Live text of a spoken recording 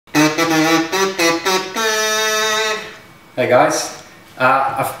Hey guys,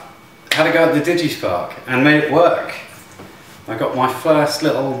 I've had a go at the DigiSpark and made it work. I got my first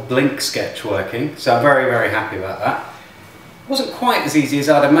little blink sketch working, so I'm very happy about that. It wasn't quite as easy as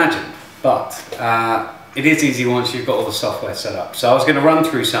I'd imagined, but it is easy once you've got all the software set up. So I was going to run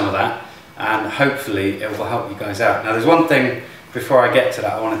through some of that and hopefully it will help you guys out. Now there's one thing before I get to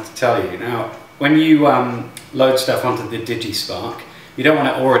that I wanted to tell you. Now when you load stuff onto the DigiSpark, you don't want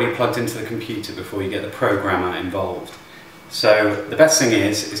it already plugged into the computer before you get the programmer involved. So the best thing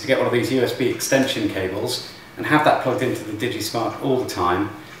is to get one of these USB extension cables and have that plugged into the DigiSpark all the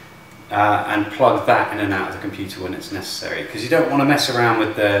time and plug that in and out of the computer when it's necessary, because you don't want to mess around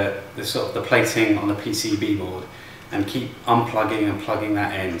with the plating on the PCB board and keep unplugging and plugging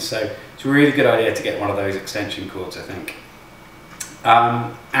that in. So it's a really good idea to get one of those extension cords, I think.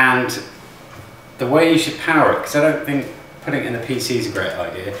 And the way you should power it, because I don't think putting it in the PC is a great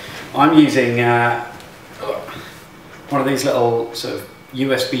idea, I'm using one of these little sort of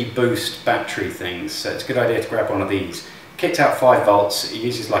USB boost battery things, so it's a good idea to grab one of these. Kicked out 5 volts, it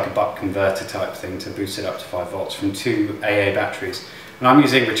uses like a buck converter type thing to boost it up to 5 volts from 2 AA batteries. And I'm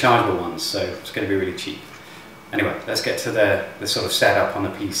using rechargeable ones, so it's going to be really cheap. Anyway, let's get to the sort of setup on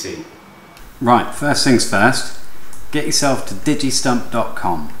the PC. Right, first things first, get yourself to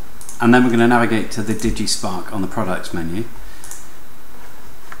digistump.com and then we're going to navigate to the DigiSpark on the products menu.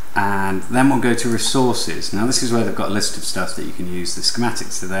 And then we'll go to resources. Now this is where they've got a list of stuff that you can use. The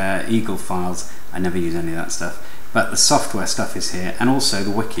schematics are there, Eagle files, I never use any of that stuff, but the software stuff is here, and also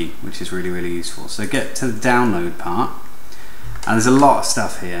the wiki, which is really useful. So get to the download part, and there's a lot of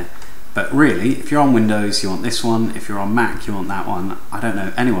stuff here, but really if you're on Windows you want this one, if you're on Mac you want that one. I don't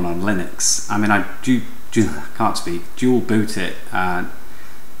know anyone on Linux. I mean, I can't speak, dual boot it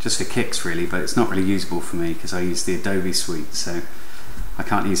just for kicks really, but it's not really usable for me because I use the Adobe suite, so I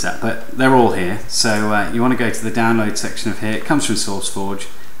can't use that, but they're all here. So you want to go to the download section of here. It comes from SourceForge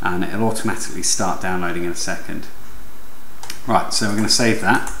and it'll automatically start downloading in a second. Right, so we're going to save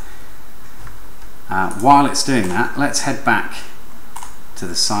that. While it's doing that, let's head back to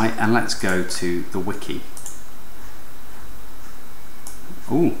the site and let's go to the wiki.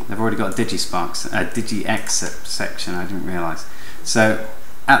 Oh, they've already got a DigiX section, I didn't realise. So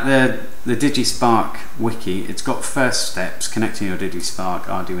at the DigiSpark wiki, it's got first steps, connecting your DigiSpark,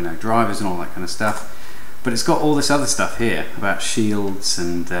 Arduino drivers and all that kind of stuff, but it's got all this other stuff here about shields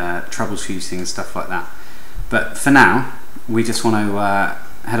and troubleshooting and stuff like that. But for now, we just want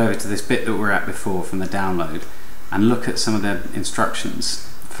to head over to this bit that we were at before from the download and look at some of the instructions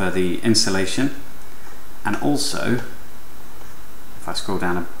for the installation, and also, if I scroll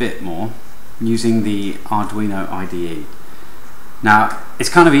down a bit more, using the Arduino IDE. Now, it's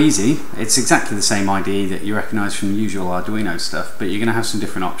kind of easy. It's exactly the same IDE that you recognise from usual Arduino stuff, but you're going to have some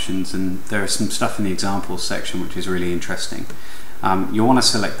different options, and there is some stuff in the examples section which is really interesting. You'll want to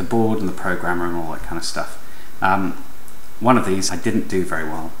select the board and the programmer and all that kind of stuff. One of these I didn't do very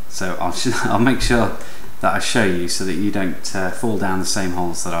well, so I'll make sure that I show you so that you don't fall down the same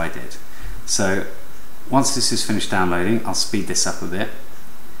holes that I did. So once this is finished downloading, I'll speed this up a bit.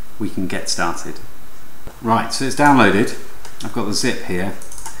 We can get started. Right, so it's downloaded. I've got the zip here,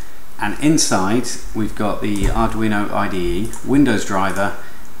 and inside we've got the Arduino IDE, Windows driver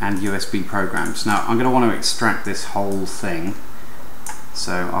and USB programs. Now I'm going to want to extract this whole thing,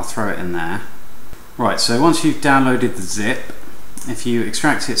 so I'll throw it in there. Right, so once you've downloaded the zip, if you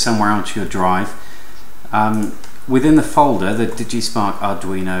extract it somewhere onto your drive, within the folder, the DigiSpark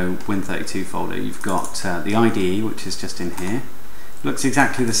Arduino Win32 folder, you've got the IDE, which is just in here. It looks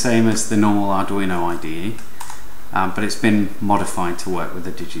exactly the same as the normal Arduino IDE. But it's been modified to work with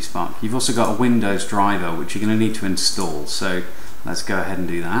the DigiSpark. You've also got a Windows driver which you're going to need to install, so let's go ahead and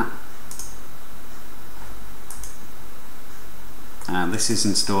do that. And this is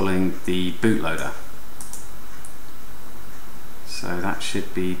installing the bootloader. So that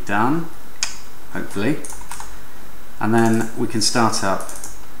should be done, hopefully. And then we can start up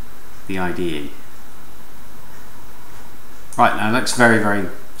the IDE. Right, now it looks very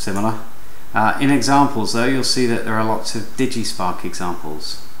similar. In examples though, you'll see that there are lots of DigiSpark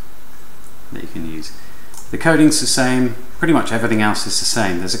examples that you can use. The coding's the same, pretty much everything else is the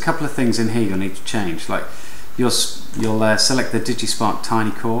same. There's a couple of things in here you'll need to change, like you'll select the DigiSpark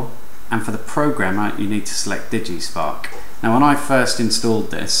Tiny Core, and for the programmer you need to select DigiSpark. Now when I first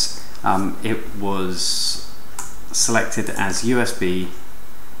installed this, it was selected as USB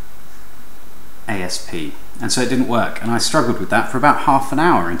ASP, and so it didn't work, and I struggled with that for about half an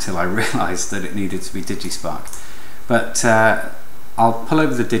hour until I realised that it needed to be DigiSpark. But I'll pull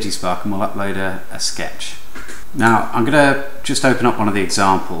over the DigiSpark and we'll upload a sketch. Now I'm going to just open up one of the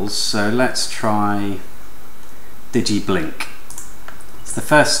examples, so let's try DigiBlink. It's the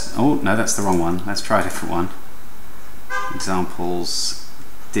first, oh no, that's the wrong one. Let's try a different one. Examples,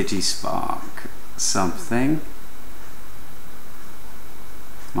 DigiSpark something.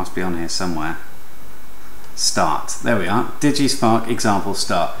 Must be on here somewhere. Start. There we are. DigiSpark example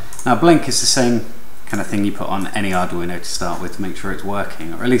start. Now Blink is the same kind of thing you put on any Arduino to start with to make sure it's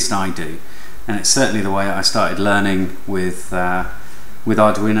working, or at least I do. And it's certainly the way I started learning with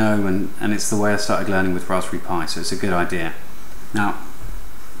Arduino, and it's the way I started learning with Raspberry Pi, so it's a good idea. Now,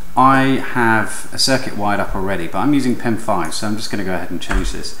 I have a circuit wired up already, but I'm using pin 5, so I'm just going to go ahead and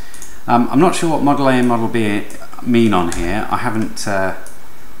change this. I'm not sure what model A and model B mean on here. I haven't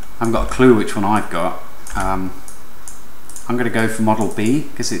got a clue which one I've got. I'm going to go for model B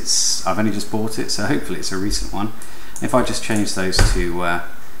because I've only just bought it, so hopefully it's a recent one. If I just change those to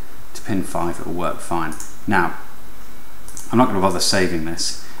pin 5, it will work fine. Now, I'm not going to bother saving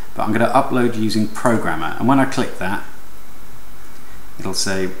this, but I'm going to upload using Programmer, and when I click that, it'll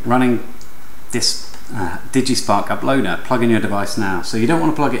say running this DigiSpark uploader, plug in your device now. So you don't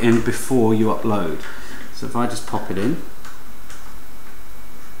want to plug it in before you upload. So if I just pop it in,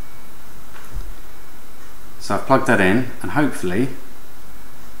 so I've plugged that in, and hopefully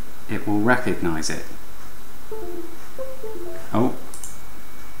it will recognize it. Oh,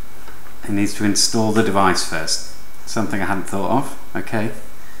 it needs to install the device first. Something I hadn't thought of. Okay.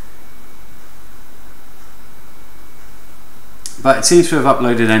 But it seems to have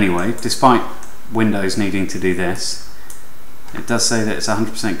uploaded anyway, despite Windows needing to do this. It does say that it's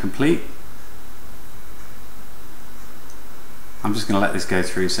 100% complete. I'm just going to let this go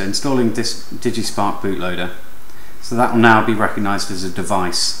through. So installing this DigiSpark bootloader. So that will now be recognized as a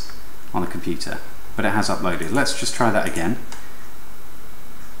device on the computer. But it has uploaded. Let's just try that again.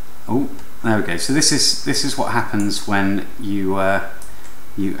 Oh, there we go. So this is what happens when you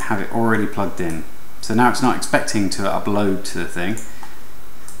have it already plugged in. So now it's not expecting to upload to the thing.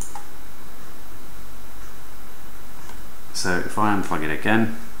 So if I unplug it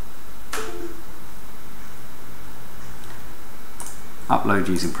again, upload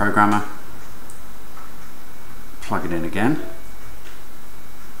using Programmer, plug it in again,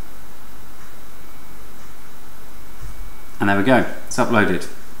 and there we go, it's uploaded.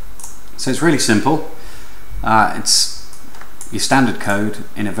 So it's really simple. It's your standard code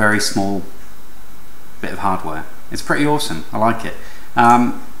in a very small bit of hardware. It's pretty awesome. I like it.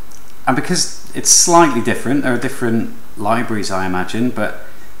 And because it's slightly different, there are different libraries I imagine, but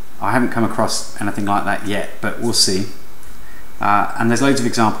I haven't come across anything like that yet, but we'll see. And there's loads of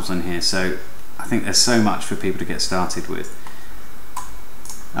examples in here, so I think there's so much for people to get started with.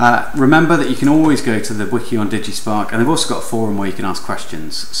 Remember that you can always go to the wiki on DigiSpark, and they've also got a forum where you can ask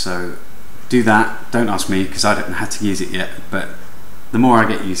questions, so do that. Don't ask me because I don't know how to use it yet, but the more I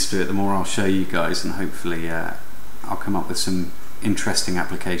get used to it, the more I'll show you guys, and hopefully I'll come up with some interesting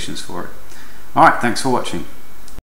applications for it. Alright, thanks for watching.